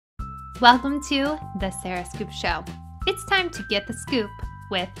Welcome to The Sarah Scoop Show. It's time to get the scoop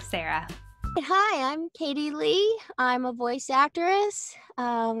with Sarah. Hi, I'm Katie-Leigh. I'm a voice actress.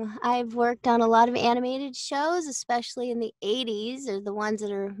 I've worked on a lot of animated shows, especially in the 80s, or the ones that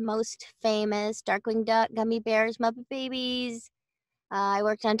are most famous: Darkwing Duck, Gummy Bears, Muppet Babies. I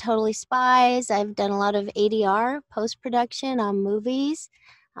worked on Totally Spies. I've done a lot of ADR, post-production on movies.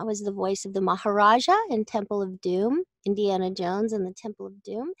 I was the voice of the Maharaja in Temple of Doom, Indiana Jones and the Temple of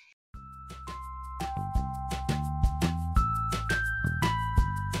Doom.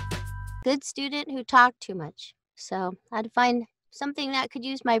 Good student who talked too much. So I had to find something that could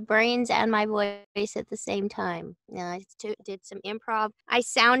use my brains and my voice at the same time. I did some improv. I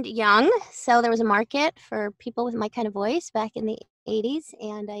sound young, so there was a market for people with my kind of voice back in the 80s,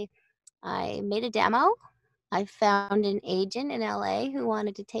 and I made a demo. I found an agent in LA who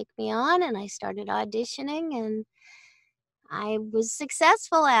wanted to take me on, and I started auditioning, and I was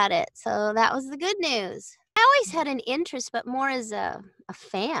successful at it. So that was the good news. I always had an interest, but more as a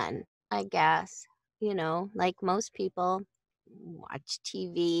fan, I guess. You know, like most people, watch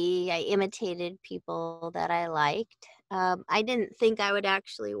TV. I imitated people that I liked. I didn't think I would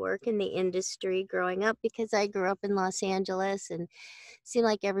actually work in the industry growing up because I grew up in Los Angeles and it seemed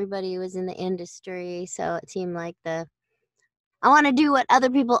like everybody was in the industry. So it seemed like I want to do what other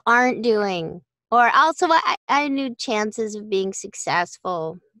people aren't doing. Or also, I knew chances of being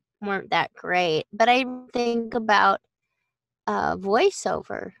successful weren't that great. But I think about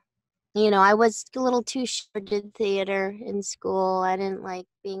voiceover. You know, I was a little too short, did theater in school. I didn't like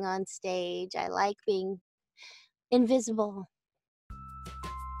being on stage. I like being invisible.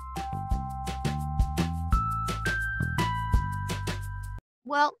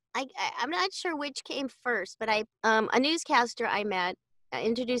 Well, I'm not sure which came first, but a newscaster I met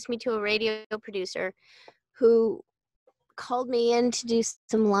introduced me to a radio producer who called me in to do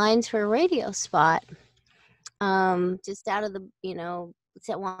some lines for a radio spot. Just out of the,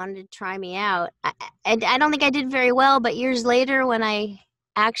 that wanted to try me out. I don't think I did very well, but years later when I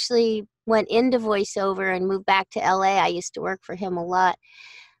actually went into voiceover and moved back to LA, I used to work for him a lot.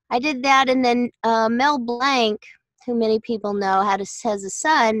 I did that, and then Mel Blanc, who many people know, has a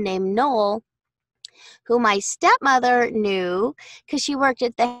son named Noel, who my stepmother knew because she worked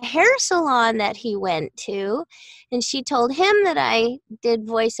at the hair salon that he went to, and she told him that I did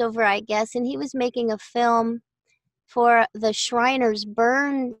voiceover, I guess, and he was making a film for the Shriners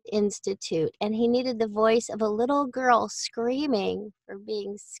Burn Institute, and he needed the voice of a little girl screaming for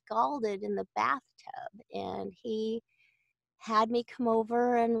being scalded in the bathtub, and he had me come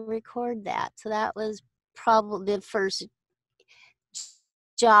over and record that. So that was probably the first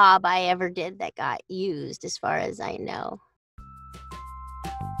job I ever did that got used, as far as I know.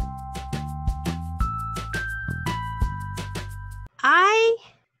 I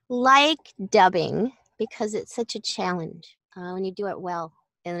like dubbing because it's such a challenge. When you do it well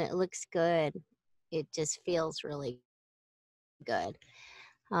and it looks good, it just feels really good.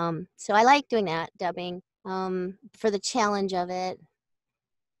 So I like doing that, dubbing, for the challenge of it.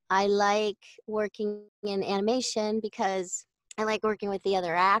 I like working in animation because I like working with the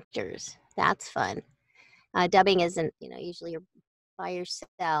other actors. That's fun. Dubbing isn't, usually you're by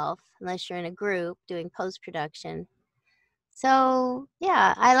yourself unless you're in a group doing post-production. So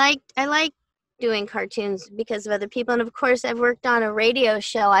yeah, I like doing cartoons because of other people. And of course, I've worked on a radio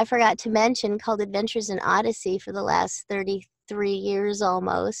show I forgot to mention called Adventures in Odyssey for the last 33 years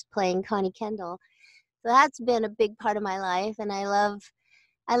almost, playing Connie Kendall. So that's been a big part of my life, and I love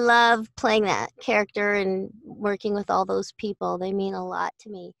playing that character and working with all those people. They mean a lot to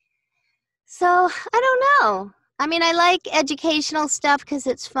me. So I don't know. I mean, I like educational stuff because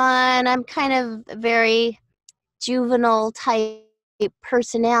it's fun. I'm kind of very juvenile type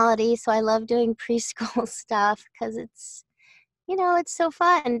personality, so I love doing preschool stuff because it's so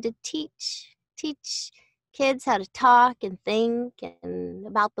fun to teach kids how to talk and think and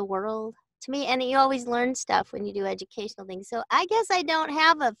about the world, to me. And you always learn stuff when you do educational things. So I guess I don't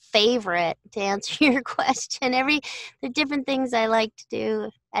have a favorite, to answer your question. The different things I like to do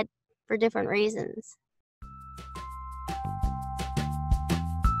for different reasons.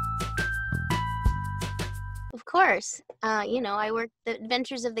 Of course. I worked, The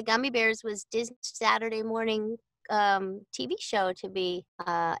Adventures of the Gummy Bears was Disney's Saturday morning TV show to be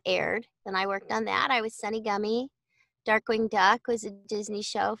aired. And I worked on that. I was Sunny Gummy. Darkwing Duck was a Disney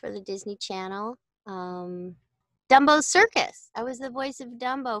show for the Disney Channel. Dumbo's Circus. I was the voice of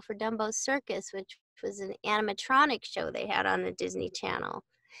Dumbo for Dumbo's Circus, which was an animatronic show they had on the Disney Channel.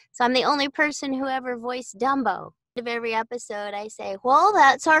 So I'm the only person who ever voiced Dumbo. Of every episode, I say, well,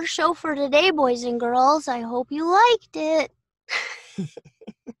 that's our show for today, boys and girls. I hope you liked it.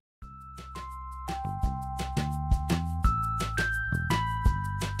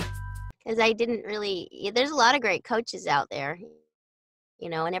 because I didn't really, there's a lot of great coaches out there,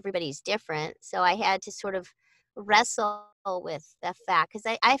 and everybody's different. So I had to sort of wrestle with the fact,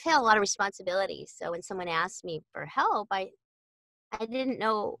 because I've had a lot of responsibilities. So when someone asked me for help, I didn't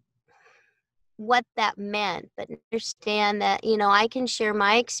know what that meant, but understand that, I can share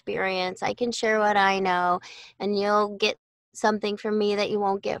my experience, I can share what I know, and you'll get something from me that you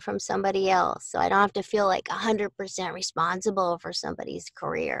won't get from somebody else. So I don't have to feel like 100% responsible for somebody's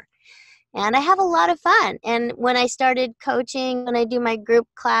career. And I have a lot of fun. And when I started coaching, when I do my group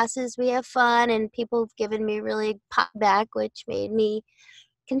classes, we have fun, and people have given me really pop back, which made me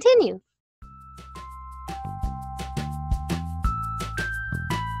continue.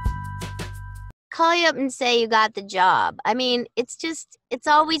 Call you up and say you got the job. I mean, it's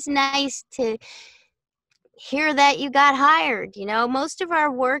always nice to hear that you got hired. Most of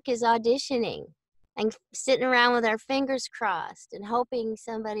our work is auditioning and sitting around with our fingers crossed and hoping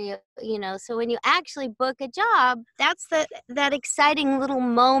somebody, so when you actually book a job, that's that exciting little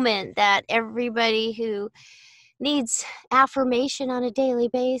moment that everybody who needs affirmation on a daily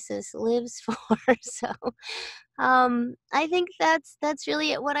basis lives for. So I think that's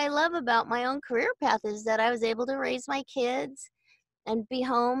really what I love about my own career path, is that I was able to raise my kids and be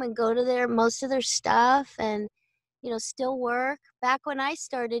home and go to most of their stuff, and still work. Back when I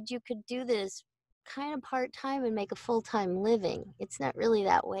started, you could do this kind of part-time and make a full-time living. It's not really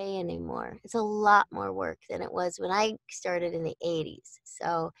that way anymore. It's a lot more work than it was when I started in the 80s.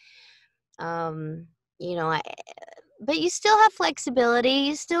 So I but you still have flexibility.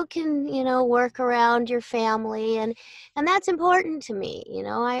 You still can, work around your family, and that's important to me.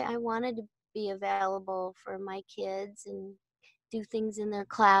 I wanted to be available for my kids and do things in their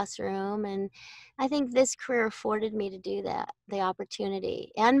classroom, and I think this career afforded me to do that, the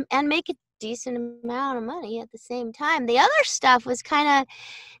opportunity, and make a decent amount of money at the same time. The other stuff was kind of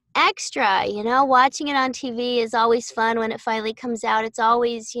extra. Watching it on TV is always fun when it finally comes out. It's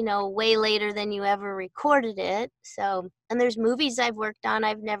always, way later than you ever recorded it. So, and there's movies I've worked on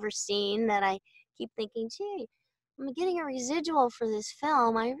I've never seen that I keep thinking, gee, I'm getting a residual for this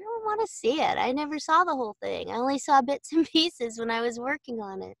film. I really want to see it. I never saw the whole thing. I only saw bits and pieces when I was working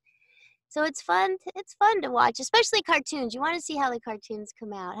on it. So it's fun to watch, especially cartoons. You want to see how the cartoons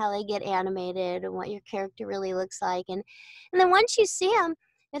come out, how they get animated, and what your character really looks like. And then once you see them,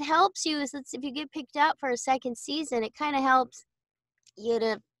 it helps you. If you get picked up for a second season, it kind of helps you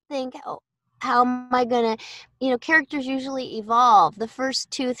to think, oh, how am I going to, characters usually evolve. The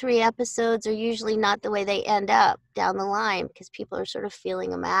first 2-3 episodes are usually not the way they end up down the line, because people are sort of feeling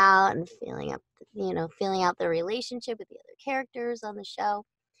them out and feeling out their relationship with the other characters on the show.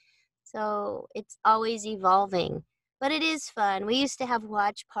 So it's always evolving, but it is fun. We used to have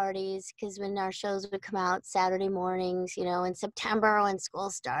watch parties, because when our shows would come out Saturday mornings, in September when school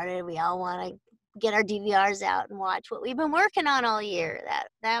started, we all want to get our DVRs out and watch what we've been working on all year.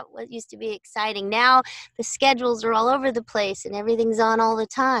 That used to be exciting. Now the schedules are all over the place and everything's on all the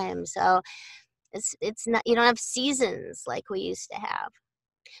time. So it's not, you don't have seasons like we used to have.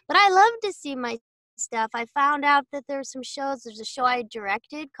 But I love to see my stuff. I found out that there's some shows. There's a show I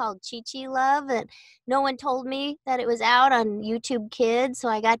directed called Chi-Chi Love, and no one told me that it was out on YouTube Kids, so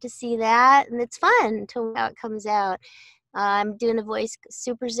I got to see that, and it's fun until it comes out. I'm doing a voice,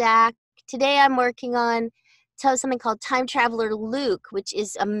 Super Zach. Today I'm working on something called Time Traveler Luke, which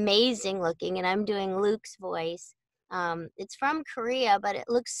is amazing looking, and I'm doing Luke's voice. It's from Korea, but it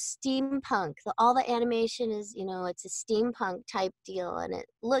looks steampunk. All the animation is, it's a steampunk type deal, and it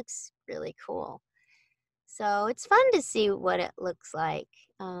looks really cool. So it's fun to see what it looks like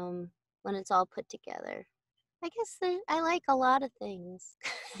when it's all put together. I guess I like a lot of things.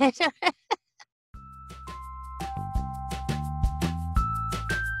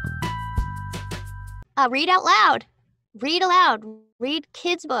 Read out loud. Read aloud. Read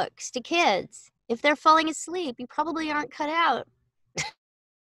kids' books to kids. If they're falling asleep, you probably aren't cut out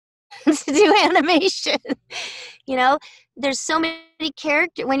to do animation. There's so many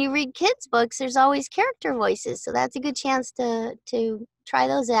characters. When you read kids' books, there's always character voices. So that's a good chance to try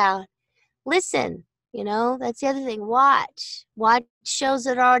those out. Listen, that's the other thing. Watch shows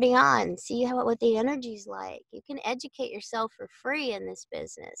that are already on. See what the energy's like. You can educate yourself for free in this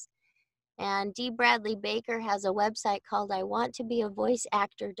business. And D. Bradley Baker has a website called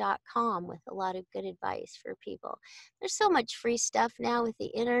iwanttobeavoiceactor.com with a lot of good advice for people. There's so much free stuff now with the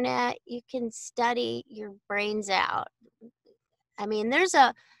internet. You can study your brains out. I mean, there's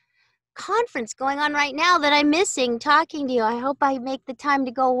a conference going on right now that I'm missing talking to you. I hope I make the time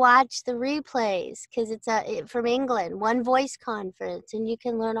to go watch the replays, because it's from England, One Voice Conference, and you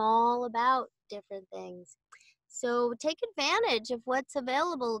can learn all about different things. So take advantage of what's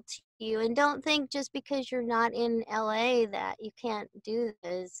available to you. And don't think just because you're not in LA that you can't do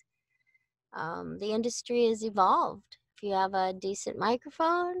this. The industry has evolved. If you have a decent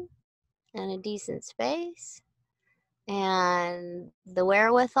microphone and a decent space and the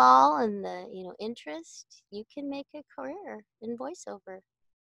wherewithal and the interest, you can make a career in voiceover.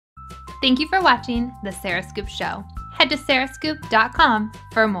 Thank you for watching The Sarah Scoop Show. Head to sarahscoop.com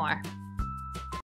for more.